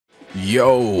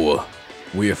Yo,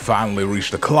 we have finally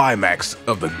reached the climax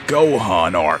of the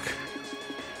Gohan arc.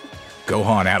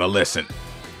 Gohan Adolescent.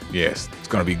 Yes, it's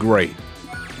gonna be great.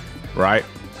 Right?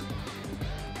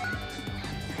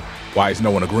 Why is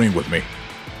no one agreeing with me?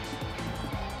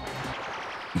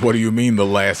 What do you mean the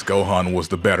last Gohan was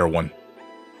the better one?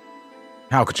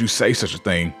 How could you say such a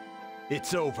thing?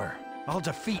 It's over. I'll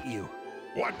defeat you.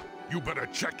 What? You better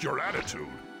check your attitude.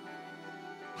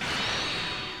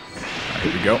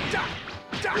 Here we go.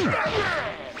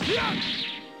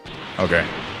 Okay.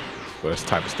 So that's the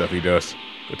type of stuff he does.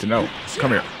 Good to know.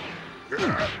 Come here.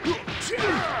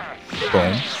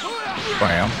 Boom.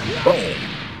 Bam. Boom.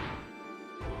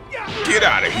 Get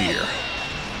out of here.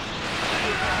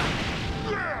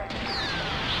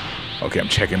 Okay, I'm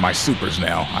checking my supers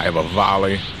now. I have a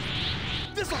volley.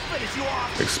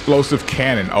 Explosive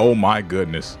cannon. Oh my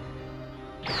goodness.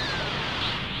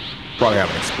 Probably have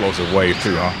an explosive wave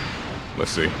too, huh?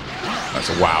 Let's see. That's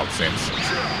a wild sense.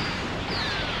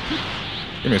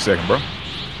 Give me a second, bro.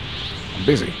 I'm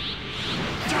busy.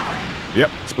 Yep,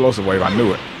 explosive wave. I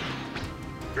knew it.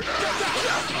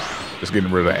 Just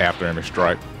getting rid of the after image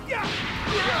strike.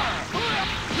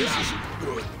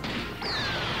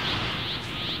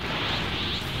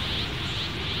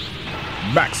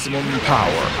 Maximum power.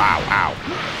 Ow, ow.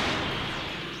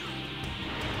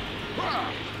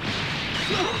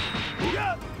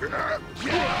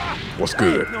 What's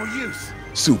good? No use.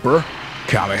 Super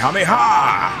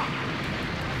Kamehameha!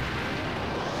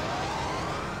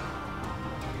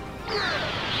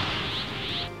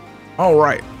 All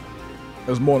right.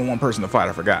 There's more than one person to fight,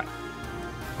 I forgot.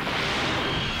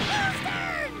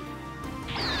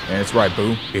 And it's right,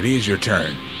 boo. It is your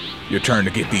turn. Your turn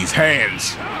to get these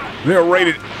hands. They're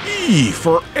rated E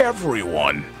for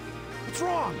everyone. What's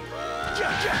wrong?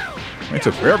 It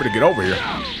took forever to get over here.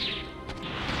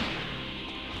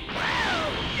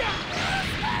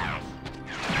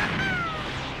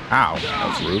 Ow, that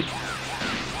was rude.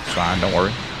 It's fine, don't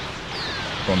worry.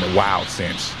 From the wild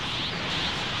sense.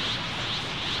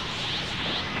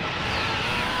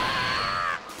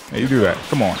 Hey, you do that.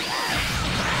 Come on.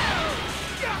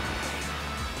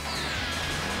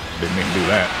 Didn't mean to do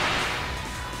that.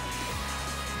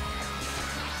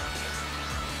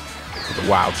 Put the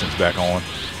wild sense back on.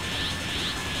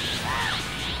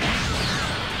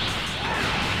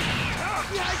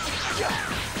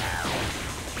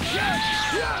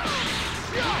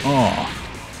 Oh.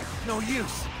 No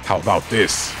use. How about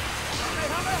this?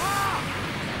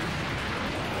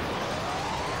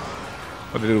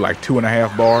 What did they do, like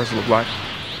 2.5 bars, look like?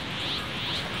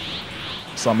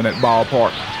 Some in that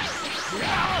ballpark.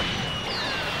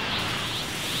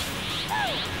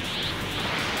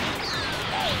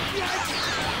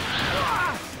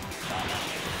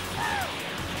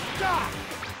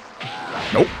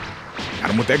 Nope. Got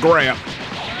him with that grab.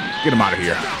 Get him out of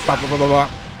here. Blah, blah, blah, blah,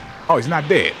 blah. Oh, he's not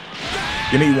dead.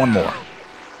 You need one more.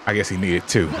 I guess he needed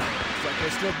two. Looks like I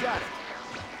still got it.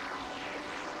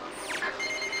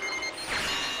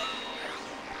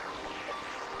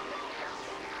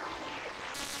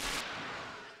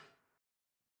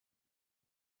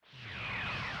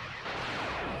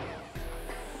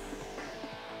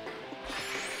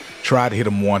 Tried to hit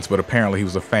him once, but apparently he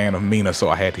was a fan of Mina, so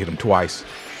I had to hit him twice.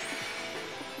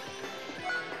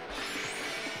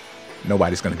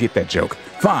 Nobody's gonna get that joke.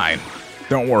 Fine.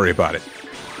 Don't worry about it.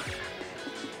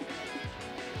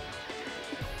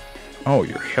 Oh,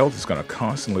 your health is gonna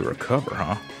constantly recover,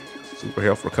 huh? Super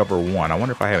health recover 1. I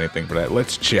wonder if I have anything for that.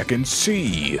 Let's check and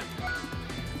see.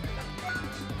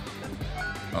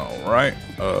 All right.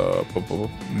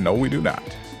 No, we do not.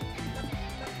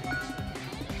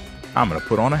 I'm gonna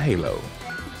put on a halo.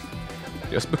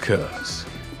 Just because.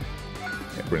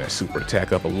 Yeah, bring that super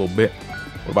attack up a little bit.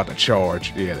 What about the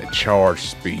charge? Yeah, the charge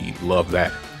speed. Love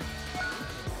that.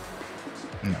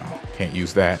 No, can't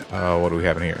use that. What do we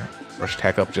have in here? Rush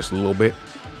attack up just a little bit.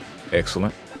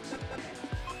 Excellent.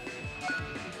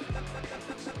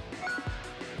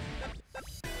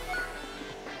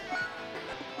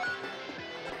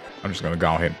 I'm just gonna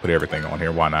go ahead and put everything on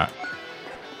here. Why not?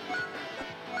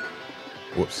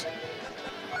 Whoops.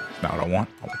 That's not what I want.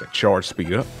 I want the charge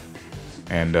speed up.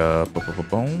 And boom. A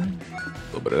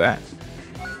little bit of that.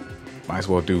 Might as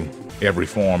well do every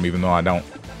form, even though I don't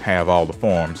have all the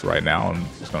forms right now. I'm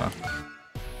just gonna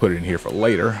put it in here for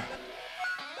later.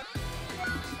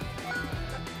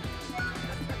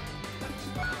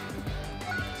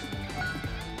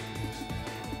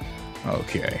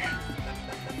 Okay.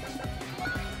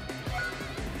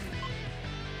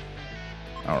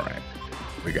 All right.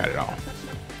 We got it all.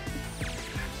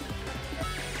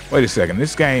 Wait a second.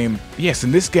 This game, yes,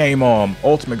 in this game,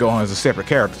 Ultimate Gohan is a separate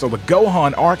character, so the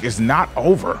Gohan arc is not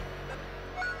over.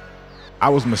 I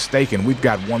was mistaken. We've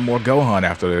got one more Gohan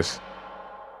after this.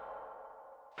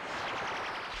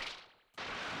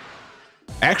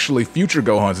 Actually, future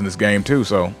Gohan's in this game too,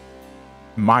 so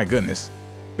my goodness.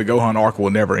 The Gohan arc will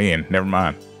never end. Never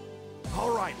mind.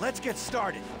 All right, let's get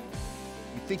started.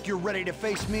 You think you're ready to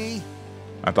face me?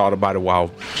 I thought about it while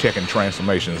checking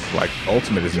transformations. Like,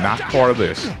 Ultimate is not part of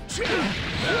this.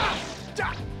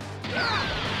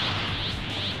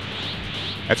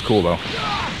 That's cool, though.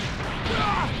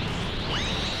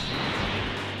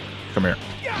 Come here.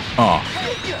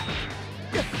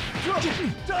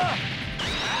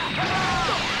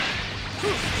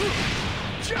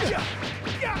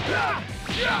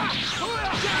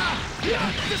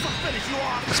 This'll finish you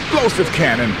off. Explosive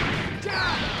cannon.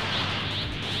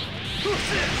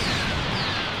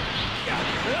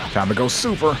 Time to go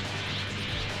super.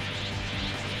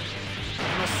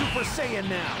 I'm a Super Saiyan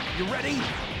now. You ready?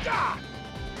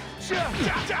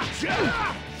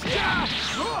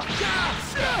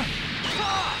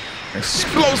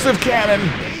 Explosive cannon.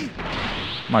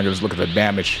 My goodness, look at the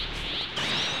damage.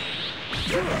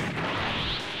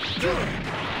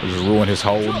 Just ruined his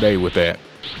whole day with that.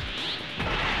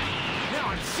 Now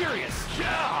I'm serious.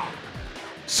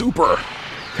 Super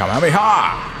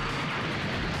Kamehameha.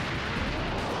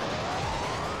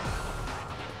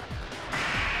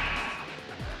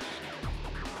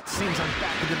 Seems I'm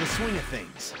back into the swing of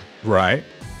things. Right.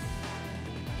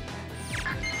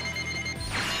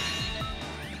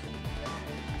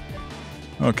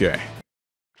 Okay.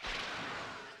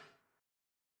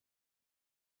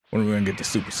 When are we gonna get to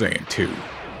Super Saiyan 2?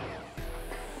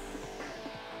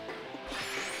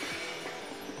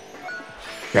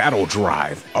 Battle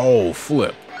Drive. Oh,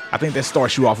 flip. I think that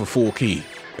starts you off with full key,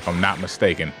 if I'm not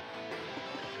mistaken.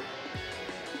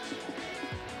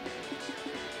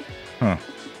 Huh.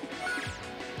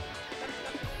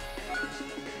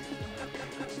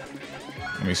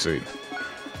 Let me see.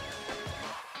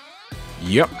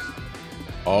 Yep.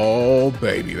 Oh,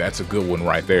 baby. That's a good one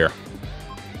right there.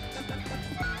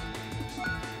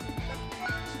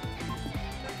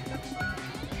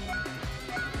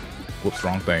 Whoops,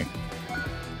 wrong thing.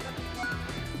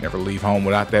 Never leave home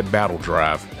without that battle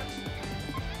drive.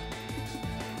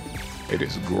 It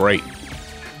is great.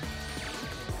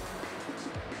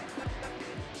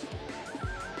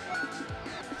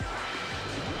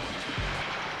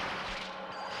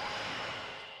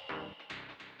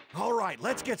 All right,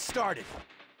 let's get started.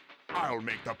 I'll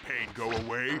make the pain go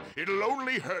away. It'll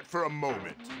only hurt for a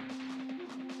moment.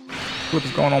 What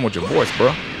is going on with your voice,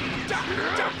 bro?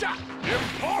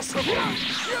 Impossible!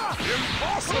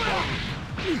 Impossible!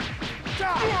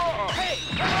 Hey!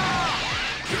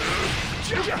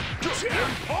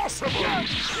 Impossible!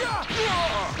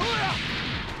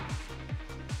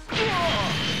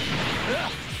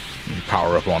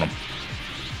 Power up on him.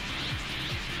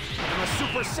 I'm a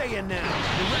Super Saiyan now.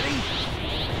 You ready?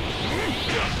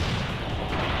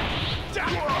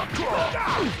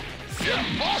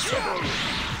 Impossible!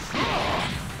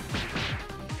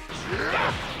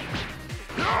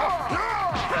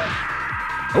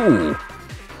 Oh!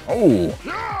 Oh!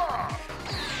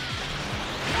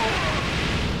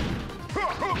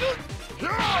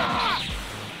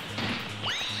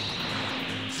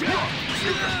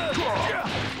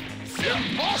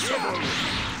 Impossible!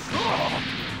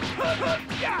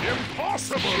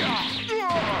 Impossible!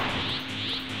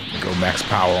 Go max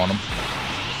power on him.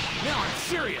 Now I'm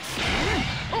serious.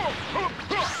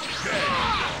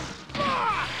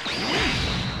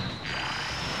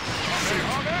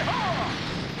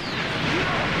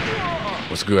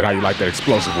 What's good? How you like that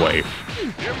explosive wave?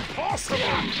 Impossible!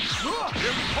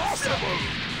 Impossible!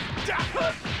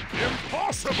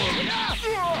 Impossible!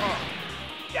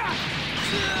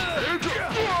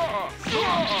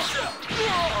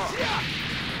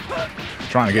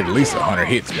 Trying to get at least 100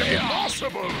 hits, man.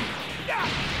 Impossible!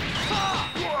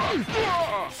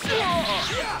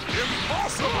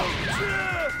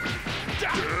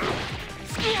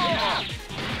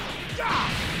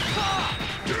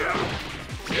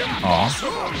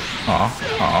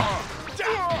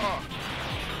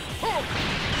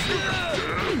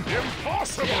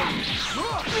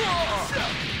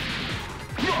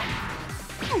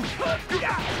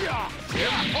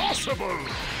 Impossible!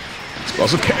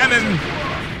 Explosive cannon!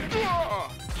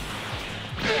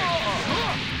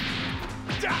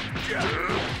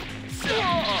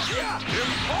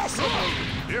 Impossible!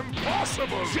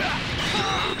 Impossible!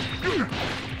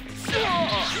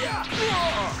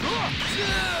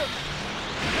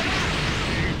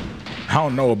 I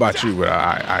don't know about you, but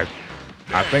I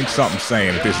I think something's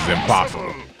saying that this is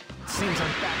impossible. Seems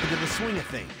I'm back into the swing of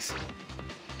things.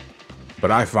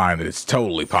 But I find that it's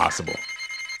totally possible.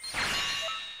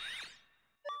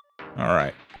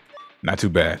 Alright. Not too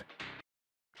bad.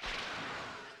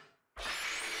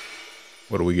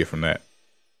 What do we get from that?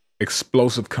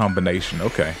 Explosive combination.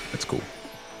 Okay, that's cool.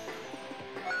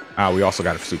 Ah, we also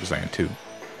got a Super Saiyan 2.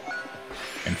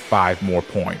 And 5 more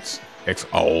points.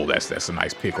 Oh, that's a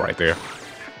nice pick right there.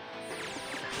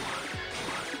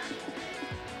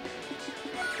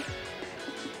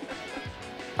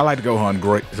 I like the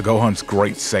Gohan's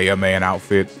great Saiyan Man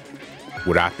outfit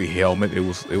without the helmet. It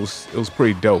was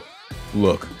pretty dope.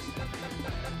 Look.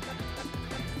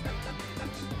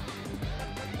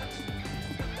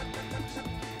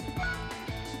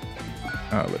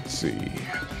 Let's see.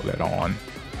 Put that on.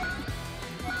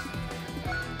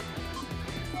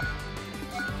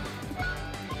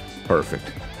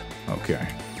 Perfect. Okay.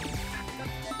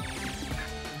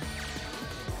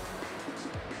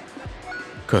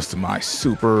 Customize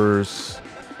supers.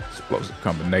 Explosive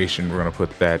combination. We're gonna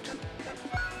put that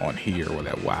on here where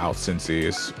that wild sense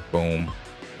is. Boom.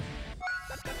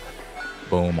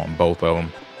 Boom on both of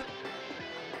them.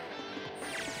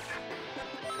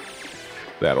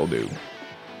 That'll do.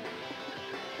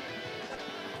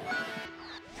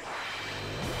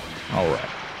 All right.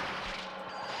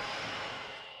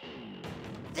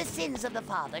 The sins of the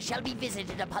father shall be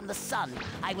visited upon the son.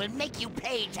 I will make you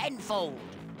pay tenfold.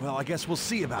 Well, I guess we'll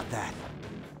see about that.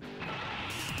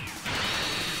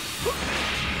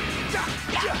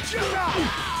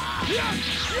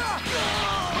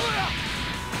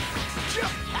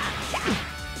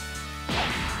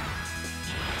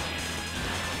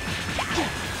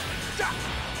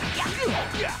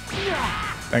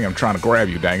 Dang, I'm trying to grab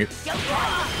you, dang it.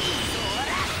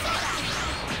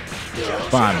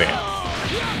 Fine then.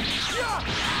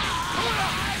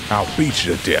 I'll beat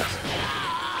you to death.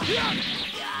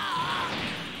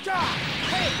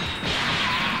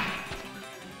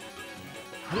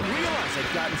 Didn't realize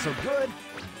I'd gotten so good.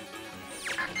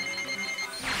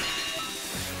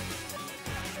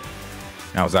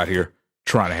 I was out here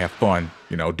trying to have fun,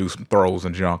 you know, do some throws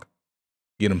and junk.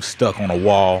 Get him stuck on a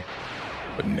wall.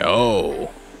 But no.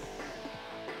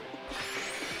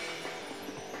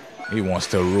 He wants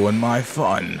to ruin my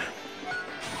fun.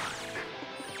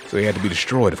 So he had to be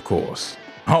destroyed, of course.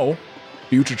 Oh,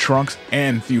 future Trunks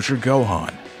and future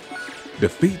Gohan.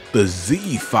 Defeat the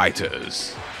Z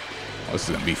Fighters. Oh, this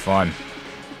is gonna be fun.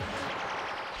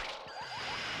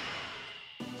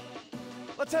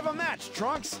 Let's have a match,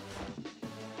 Trunks.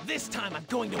 This time I'm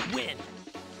going to win.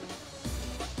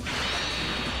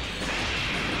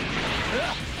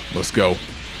 Let's go.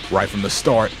 Right from the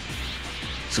start.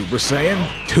 Super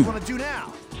Saiyan 2. What do you want to do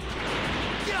now?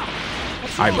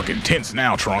 I look intense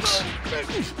now, Trunks.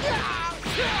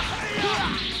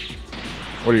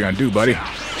 What are you gonna do, buddy?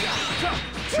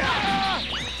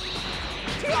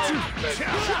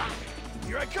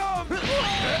 Here I come.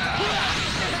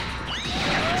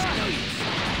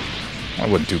 That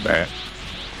wasn't too bad.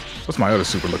 What's my other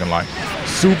super looking like?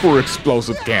 Super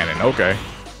explosive cannon. Okay.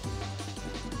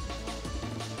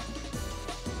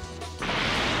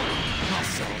 I'll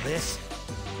settle this.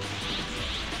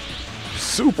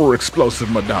 Super explosive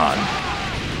Madan.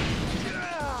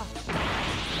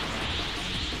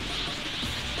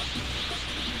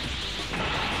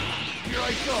 Here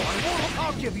I go.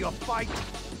 I'll give you a fight.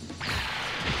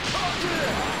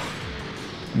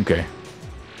 Okay.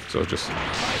 So just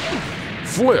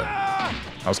flip.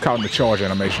 I was caught in the charge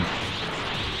animation.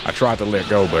 I tried to let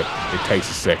go, but it takes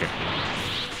a second.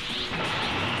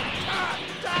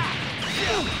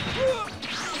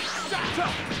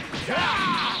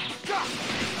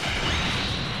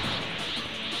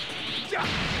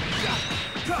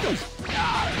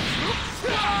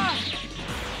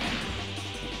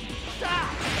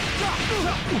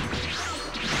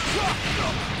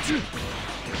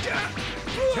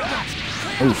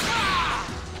 Oof.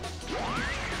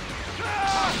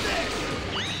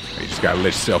 You just gotta let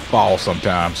yourself fall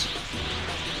sometimes.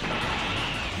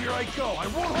 Here I go. I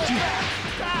won't hold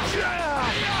back.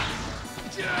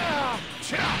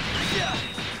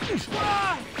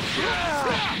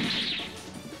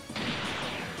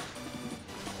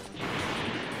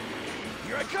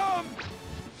 Here I come.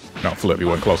 No, Flip, you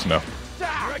wasn't close enough. Here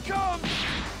I come.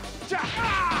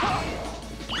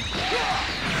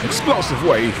 Explosive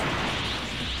wave.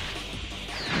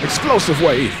 Explosive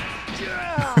wave.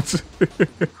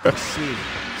 I see.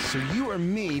 So you are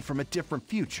me from a different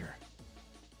future.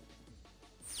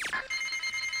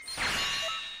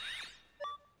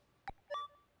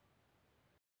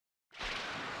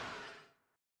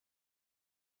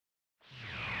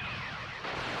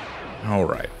 All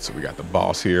right, so we got the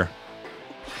boss here.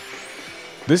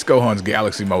 This Gohan's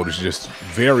Galaxy mode is just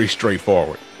very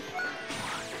straightforward.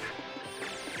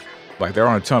 Like, there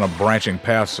aren't a ton of branching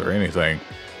paths or anything.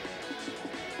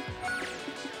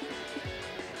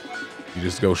 You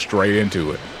just go straight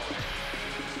into it.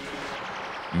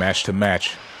 Match to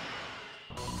match.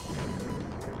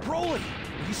 Broly,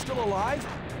 are you still alive?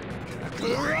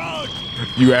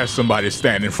 You ask somebody to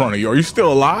stand in front of you, are you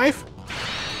still alive?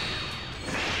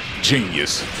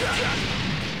 Genius. Well,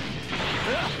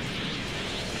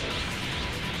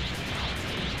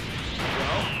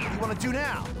 what do you want to do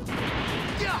now?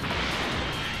 Yeah.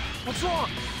 What's wrong?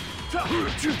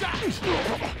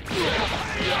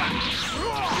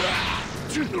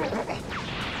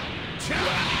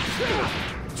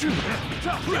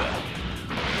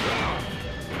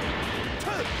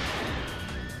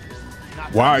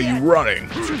 Why are you running?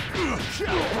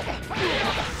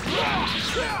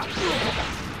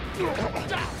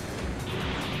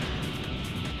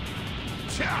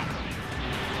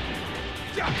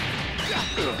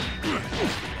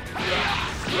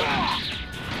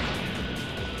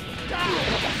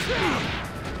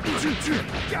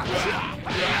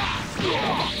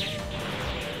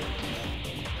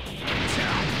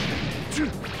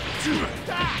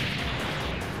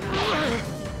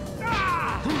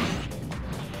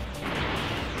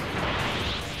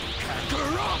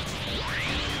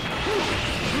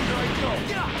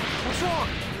 What's wrong?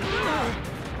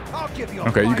 I'll give you a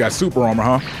Okay, you got super armor,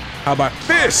 huh? How about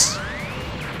this?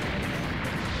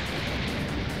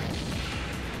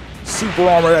 Super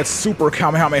armor, that's super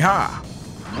Kamehameha.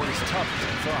 What is tough as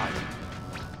I thought.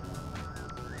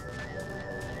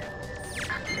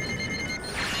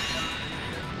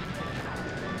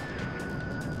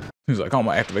 He's like, I'm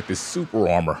gonna activate this super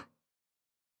armor.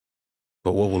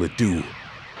 But what will it do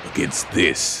against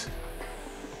this?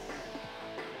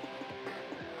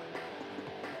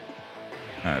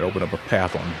 Alright, open up a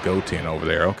path on Goten over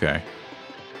there, okay.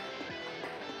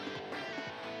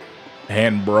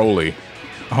 And Broly.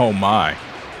 Oh my.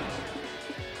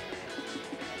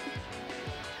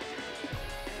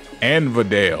 And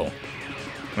Videl.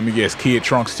 Let me guess, Kid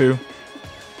Trunks too?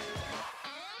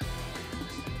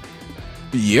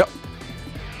 Yep.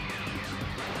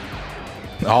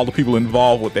 All the people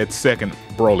involved with that second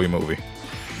Broly movie.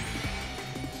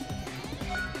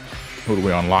 Who do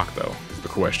we unlock though, is the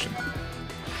question.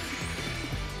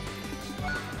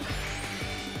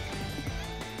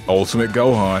 Ultimate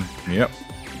Gohan. Yep.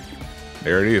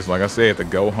 There it is. Like I said, the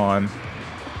Gohan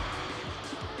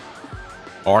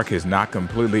arc has not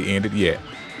completely ended yet.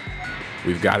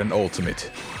 We've got an ultimate.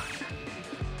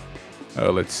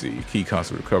 Let's see. Key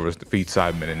constant recovers defeat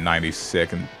Cyberman in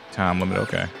 90-second time limit.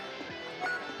 Okay.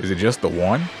 Is it just the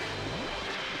one?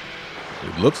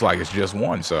 It looks like it's just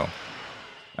one, so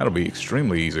that'll be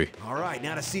extremely easy. All right,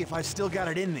 now to see if I've still got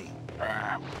it in me.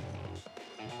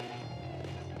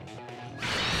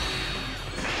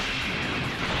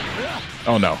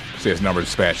 Oh no, it says number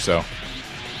dispatch, so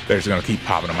they're just gonna keep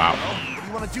popping them out. Well, what do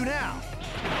you want to do now?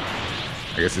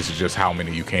 I guess this is just how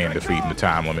many you can defeat in the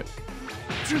time limit.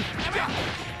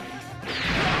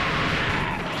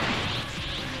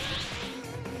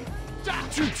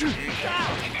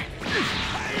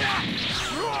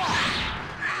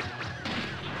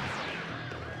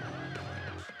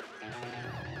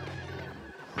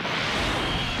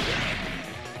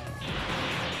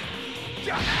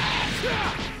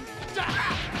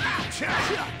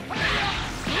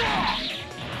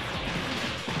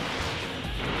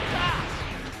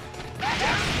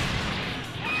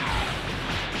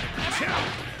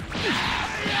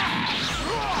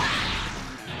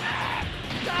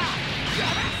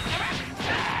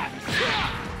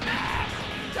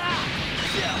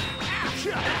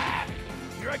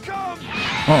 Here I come!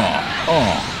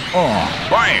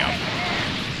 Bam!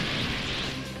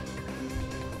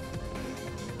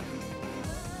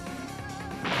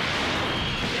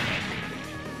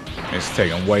 It's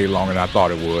taking way longer than I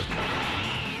thought it would.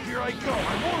 Here I go!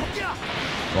 I won't get.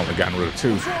 I've only gotten rid of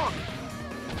two. What's wrong?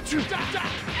 Here I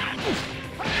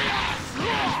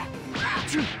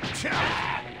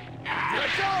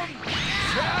come!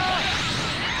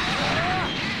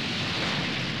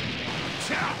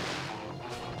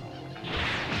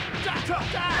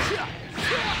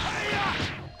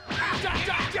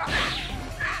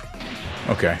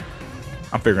 Okay,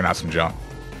 I'm figuring out some junk.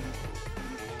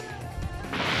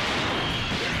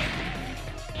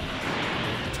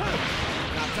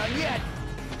 Not done yet.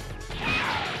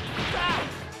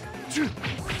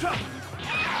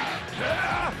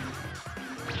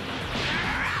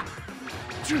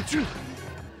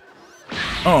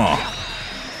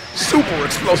 Super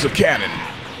explosive cannon.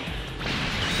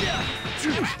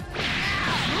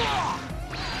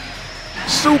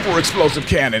 Super explosive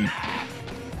cannon.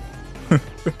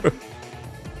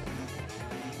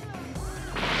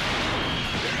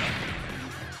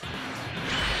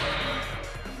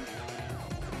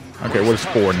 Okay, what does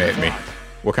 4 net me?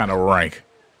 What kind of rank?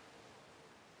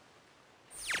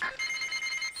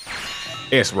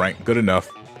 S rank, good enough.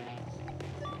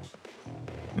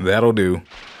 That'll do.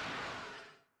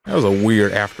 That was a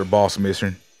weird after boss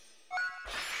mission.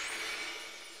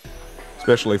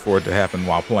 Especially for it to happen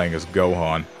while playing as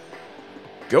Gohan.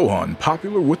 Gohan,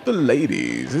 popular with the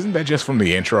ladies. Isn't that just from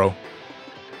the intro?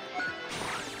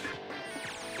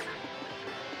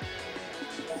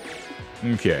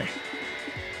 Okay.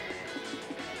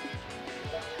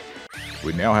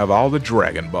 We now have all the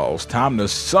Dragon Balls. Time to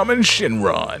summon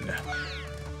Shinron.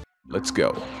 Let's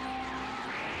go.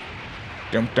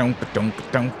 You have gathered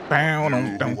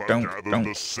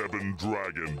the 7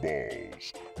 Dragon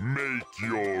Balls. Make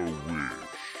your wish.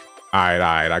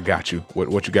 Alright, I got you.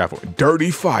 What you got for me?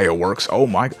 Dirty fireworks. Oh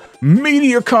my god.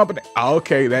 Meteor Company.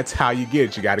 Okay, that's how you get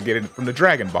it. You gotta get it from the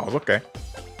Dragon Balls. Okay.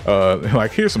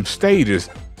 Like here's some stages.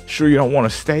 Sure you don't want a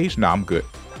stage? Nah, I'm good.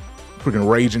 Freaking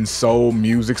Raging Soul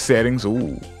music settings.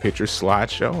 Ooh, picture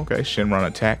slideshow. Okay, Shinron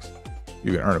attacks.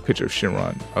 You can earn a picture of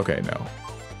Shinron. Okay, no.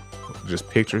 Just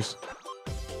pictures.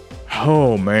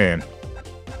 Oh man.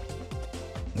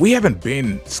 We haven't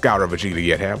been Scouter Vegeta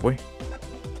yet, have we?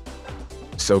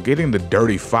 So getting the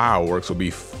dirty fireworks will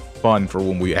be fun for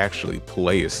when we actually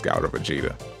play as Scouter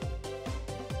Vegeta.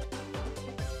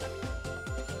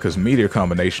 Because Meteor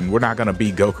Combination, we're not gonna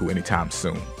beat Goku anytime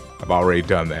soon. I've already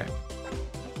done that.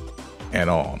 And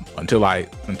until I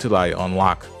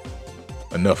unlock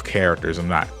enough characters, I'm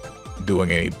not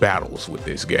doing any battles with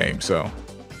this game. So,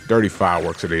 dirty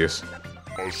fireworks it is.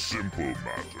 A simple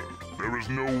matter. There is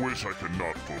no wish I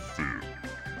cannot fulfill.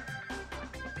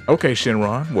 Okay,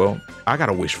 Shinron. Well, I got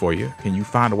a wish for you. Can you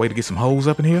find a way to get some hoes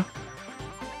up in here?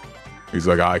 He's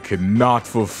like, I cannot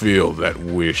fulfill that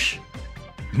wish.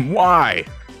 Why?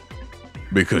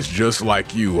 Because just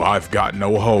like you, I've got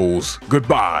no hoes.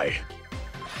 Goodbye.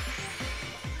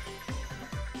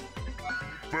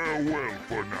 Farewell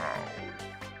for now.